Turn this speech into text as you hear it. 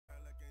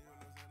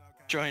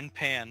Join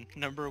Pan,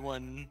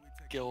 #1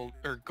 guild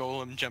or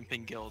golem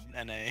jumping guild,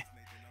 NA.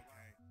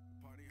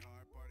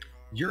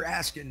 You're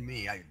asking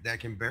me,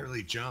 that can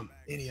barely jump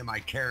any of my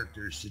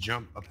characters, to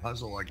jump a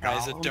puzzle like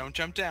Isa, Gollum? don't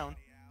jump down.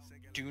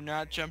 Do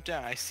not jump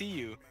down. I see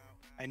you.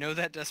 I know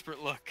that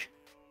desperate look.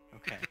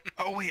 Okay.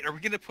 Oh wait, are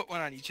we gonna put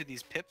one on each of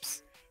these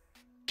pips?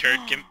 Turd,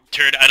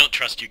 Turd, I don't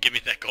trust you. Give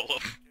me that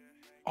golem.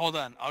 Hold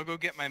on, I'll go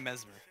get my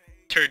mesmer.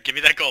 Turd, give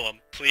me that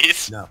golem,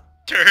 please. No.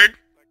 Turd.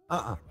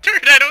 Uh-uh.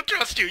 Turd, I don't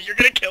trust you. You're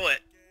gonna kill it.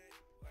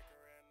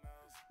 Oh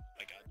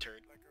my god,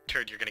 Turd.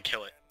 Turd, you're gonna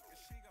kill it.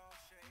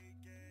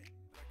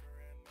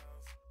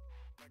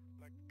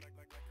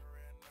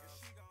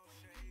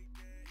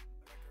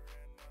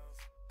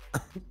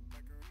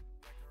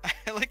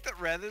 I like that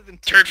rather than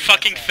Turd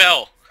fucking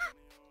fell.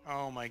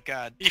 Oh my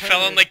god. He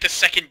fell on like the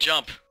second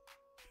jump.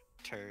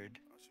 Turd.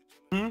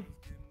 Hmm?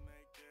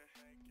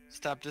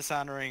 Stop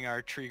dishonoring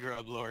our tree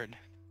grub lord.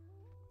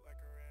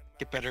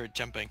 Get better at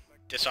jumping.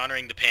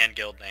 Dishonoring the Pan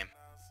Guild name.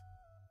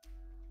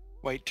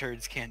 White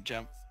turds can't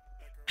jump.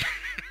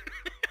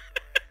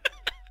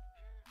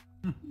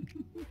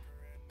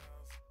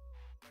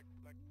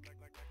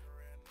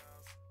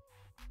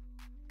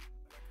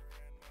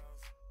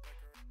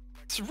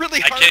 It's really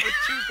hard with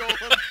 2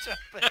 golems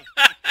jumping.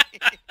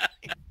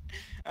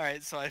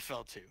 Alright, so I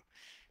fell too.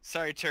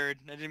 Sorry, turd.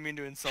 I didn't mean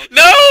to insult you.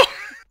 No!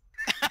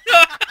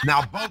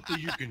 Now both of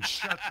you can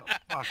shut the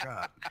fuck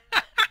up.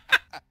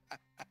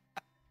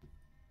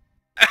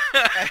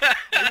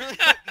 I really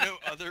hope no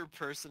other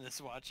person is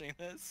watching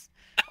this.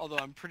 Although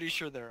I'm pretty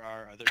sure there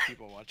are other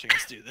people watching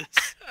us do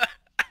this.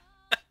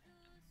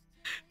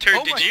 Turd,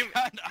 oh did my you...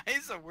 god,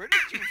 Isa, where did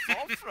you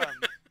fall from?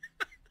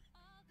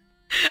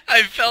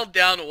 I fell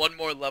down one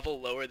more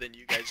level lower than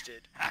you guys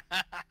did.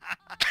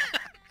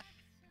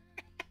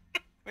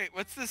 Wait,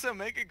 what's this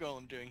Omega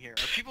Golem doing here?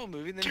 Are people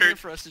moving them Turd. here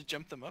for us to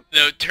jump them up?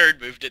 No,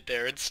 Turd moved it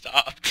there and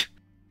stopped.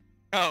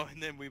 Oh,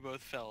 and then we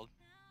both fell.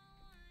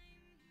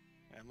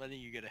 I'm letting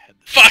you get ahead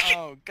this Fuck!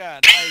 Oh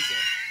god, Isa.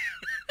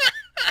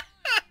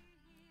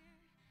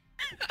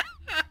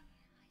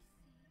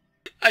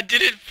 I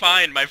did it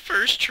fine my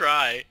first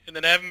try, and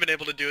then I haven't been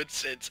able to do it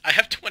since. I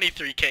have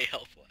 23k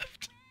health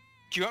left.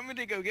 Do you want me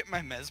to go get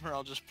my mesmer?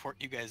 I'll just port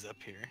you guys up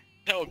here.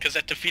 No, because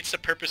that defeats the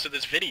purpose of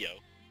this video.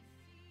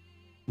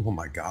 Oh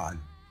my god.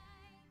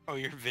 Oh,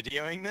 you're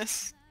videoing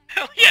this?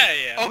 Hell yeah,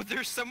 yeah. Oh,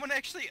 there's someone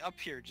actually up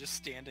here, just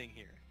standing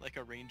here, like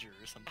a ranger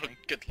or Oh, something.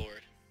 good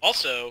lord.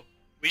 Also,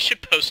 we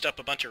should post up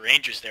a bunch of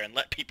rangers there and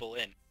let people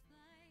in.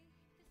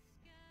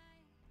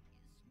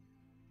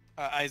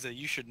 Isa,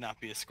 you should not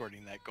be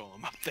escorting that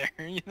golem up there.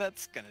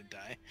 That's gonna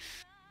die.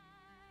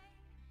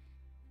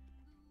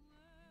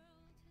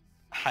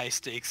 High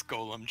stakes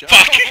golem jump.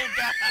 Fuck!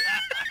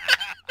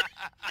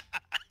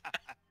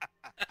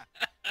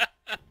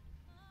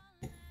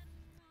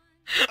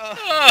 Oh,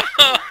 God.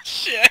 Oh,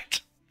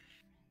 shit!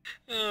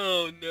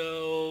 Oh,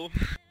 no.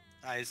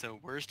 Isa,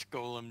 worst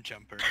golem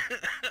jumper.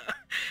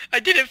 I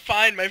did it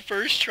fine my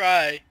first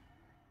try.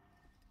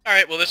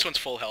 Alright, well this one's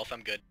full health,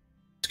 I'm good.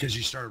 It's because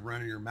you started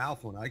running your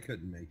mouth when I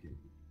couldn't make it.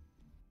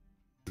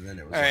 And then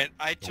it was Alright,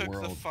 like, I took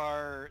the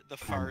far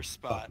I'm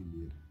spot. fucking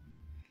you.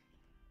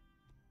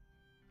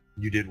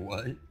 You did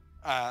what?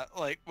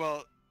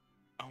 Well,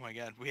 oh my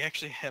god, we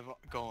actually have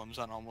golems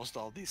on almost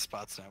all these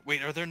spots now.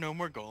 Wait, are there no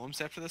more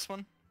golems after this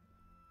one?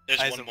 There's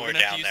Isa, one we're more gonna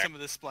have to down use there. some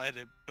of this supply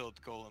to build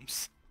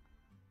golems.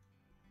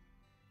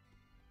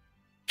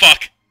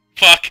 Fuck!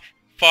 Fuck!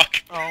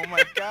 Fuck! Oh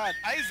my god,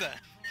 Isa!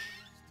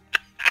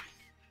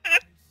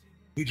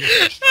 He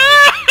just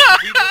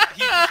He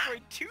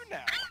destroyed 2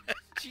 now.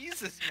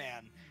 Jesus,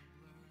 man.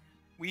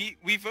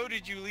 We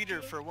voted you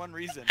leader for one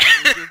reason.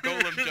 It was your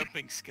golem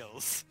jumping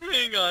skills.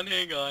 Hang on,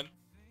 hang on.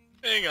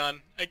 Hang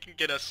on, I can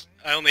get us.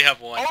 I only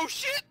have one. Oh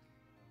shit!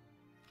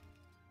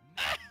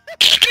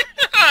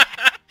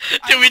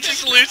 Did we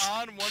just lose?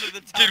 On one of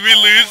the top Did we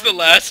lose the ones.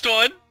 last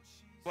one?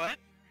 What?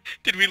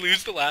 Did we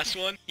lose the last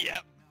one? Yep.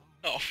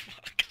 Oh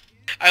fuck.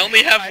 I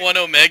only have one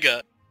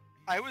Omega.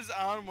 I was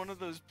on one of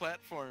those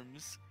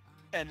platforms,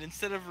 and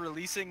instead of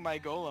releasing my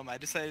golem, I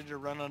decided to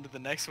run onto the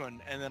next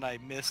one, and then I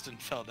missed and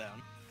fell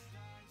down.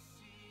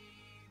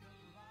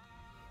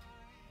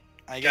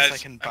 I guess Guys,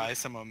 I can buy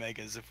some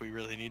Omegas if we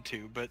really need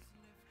to, but...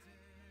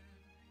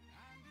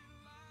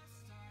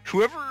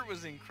 Whoever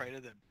was in Krita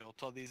that built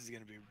all these is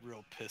gonna be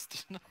real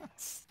pissed at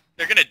us.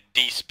 They're gonna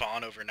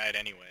despawn overnight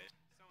anyway.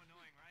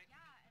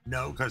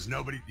 No, because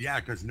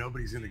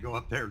nobody's gonna go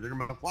up there. They're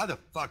gonna. Why the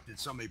fuck did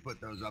somebody put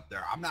those up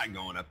there? I'm not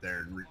going up there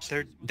and reach.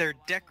 They're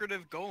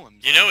decorative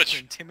golems. You know to it's-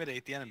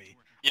 intimidate the enemy.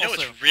 You know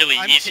Also, it's really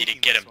I'm easy to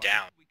taking get this them one.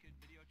 down.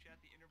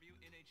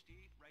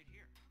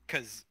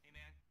 Because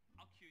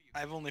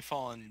I've only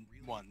fallen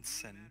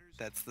once, and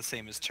that's the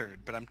same as Turd,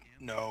 but I'm...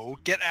 No,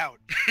 get out!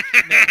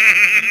 No,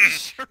 you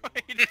destroyed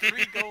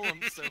 3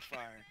 golems so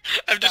far.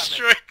 I've Stop it.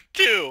 destroyed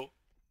 2.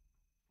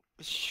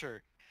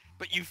 Sure.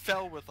 But you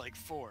fell with like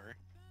 4.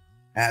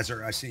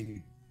 Azar, I seen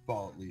you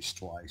fall at least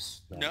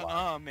twice. Don't No,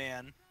 lie. oh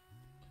man.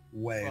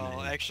 Way. Well,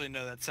 man. actually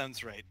no, that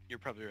sounds right. You're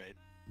probably right.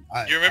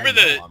 You remember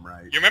I'm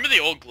right. You remember the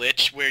old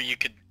glitch where you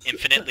could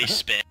infinitely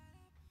spin?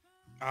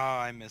 Oh,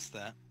 I missed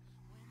that.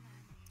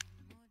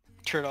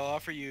 Turd, I'll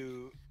offer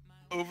you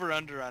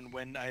over/under on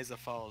when Isa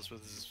falls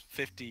with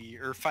 50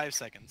 or 5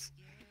 seconds.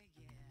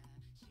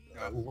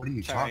 What are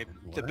you Sorry, talking?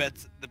 the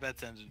What?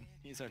 bet's ended.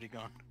 He's already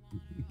gone.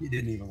 He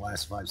didn't even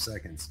last 5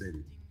 seconds, did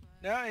he?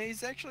 No,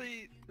 he's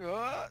actually.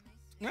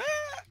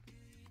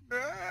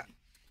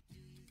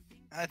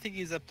 I think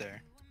he's up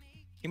there.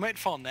 He might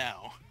fall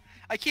now.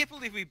 I can't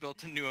believe we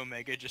built a new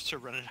Omega just to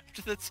run it up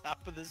to the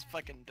top of this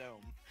fucking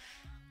dome.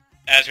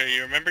 Azra,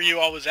 you remember you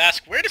always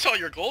ask, where does all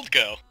your gold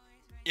go?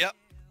 Yep.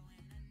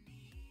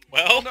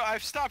 Well, No,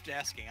 I've stopped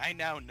asking. I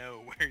now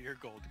know where your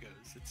gold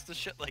goes. It's the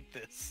shit like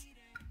this.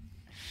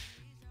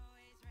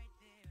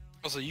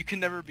 Also, you can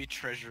never be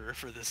treasurer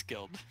for this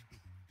guild.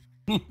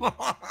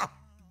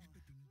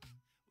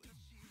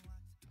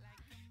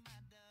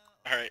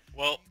 alright,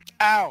 well,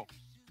 Ow!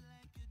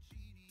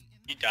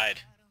 you died.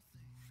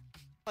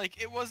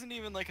 Like, it wasn't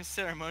even like a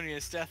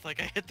ceremonious death.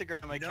 Like, I hit the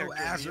ground, my character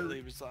Azra,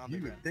 immediately was on the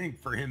you ground. would think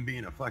for him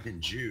being a fucking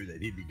Jew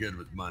that he'd be good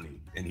with money,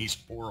 and he's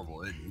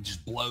horrible. Isn't he? He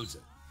just blows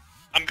it.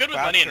 I'm good with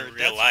Wow, money in Turd,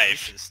 real that's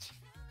life. racist.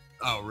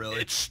 Oh, really?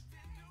 It's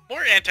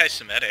more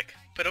anti-Semitic,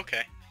 but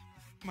okay.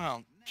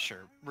 Well,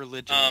 sure.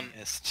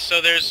 Religionist.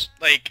 So there's,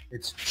 like,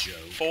 It's Joe.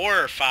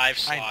 4 or 5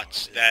 I know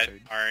slots it is, that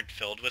Turd. aren't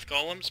filled with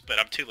golems, but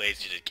I'm too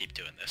lazy to keep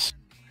doing this.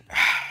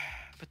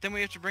 But then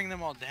we have to bring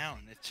them all down.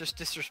 It's just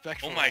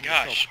disrespectful. Oh my to only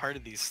fill gosh. part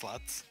of these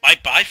slots. My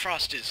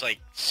Bifrost is, like,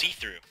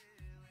 see-through.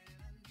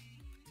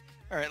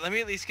 Alright, let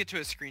me at least get to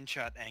a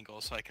screenshot angle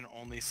so I can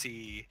only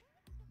see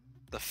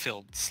the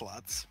filled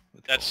slots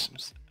with That's-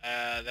 golems.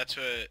 That's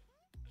what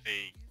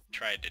I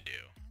tried to do.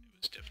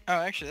 It was difficult. Oh,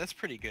 actually, that's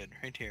pretty good.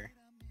 Right here.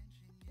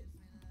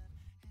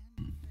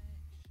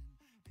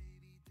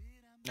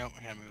 Nope,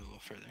 I gotta move a little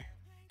further.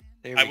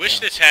 There we I wish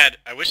go. this had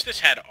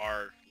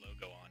our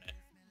logo on it.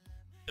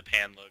 The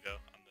pan logo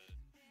on the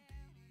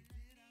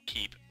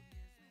keep.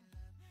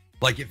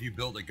 Like if you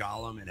build a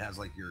golem, it has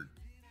like your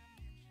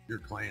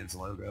clan's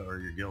logo or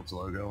your guild's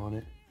logo on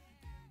it.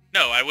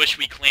 No, I wish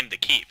we claimed the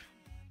keep.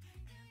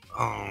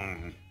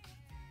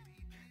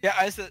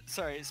 Yeah,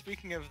 sorry,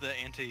 speaking of the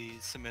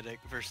anti-Semitic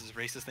versus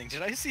racist thing,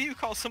 did I see you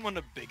call someone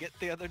a bigot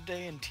the other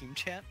day in team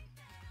chat?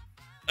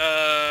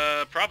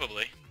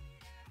 Probably.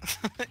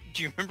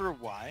 Do you remember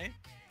why?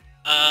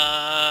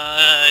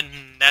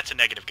 That's a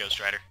negative Ghost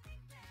Rider.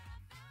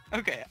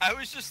 Okay, I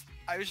was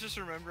just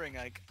remembering,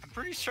 like, I'm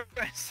pretty sure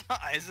I saw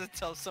Isa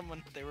tell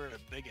someone that they were a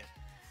bigot,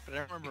 but I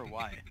don't remember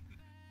why.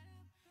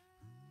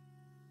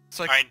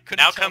 So I Alright,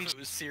 couldn't now tell comes- if it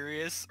was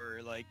serious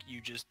or, like,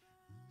 you just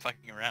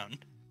fucking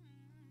around.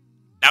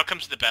 Now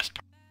comes the best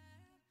part.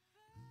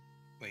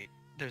 Wait,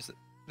 there's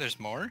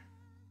more?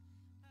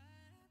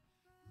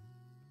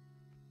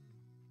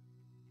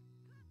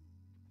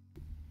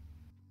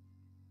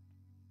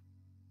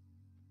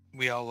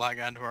 We all log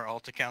onto our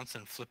alt accounts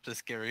and flip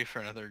this Gary for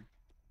another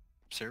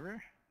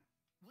server?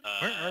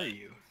 Where are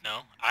you? No,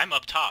 I'm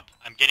up top.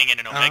 I'm getting in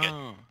an Omega,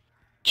 Oh.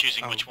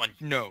 choosing Oh, which one.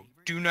 No,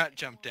 do not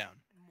jump down.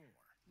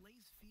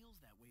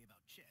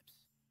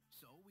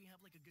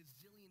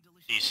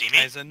 Do you see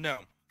me? Isa, no.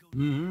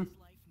 Mm-hmm.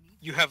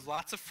 You have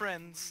lots of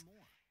friends,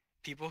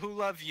 people who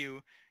love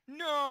you.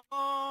 No!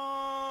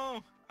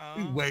 Oh,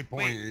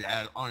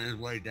 Waypointed on his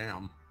way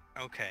down.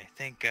 Okay,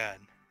 thank God.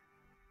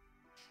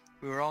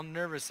 We were all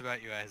nervous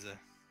about you, Isa.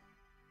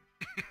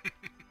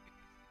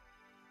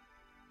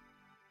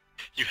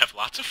 You have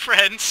lots of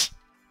friends.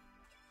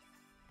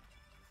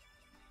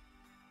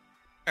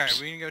 Alright,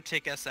 we gonna go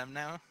take SM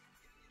now?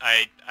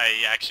 I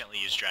accidentally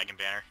used Dragon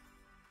Banner.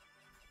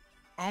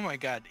 Oh my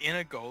God, in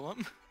a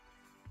golem?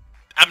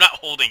 I'm not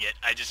holding it.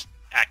 I just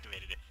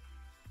activated it.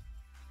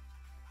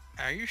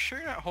 Are you sure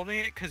you're not holding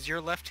it? Because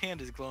your left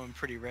hand is glowing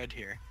pretty red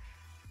here.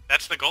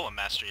 That's the Golem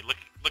Mastery. Look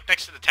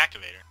next to the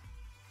Tactivator.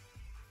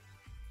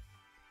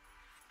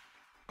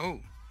 Oh,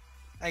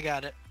 I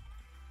got it.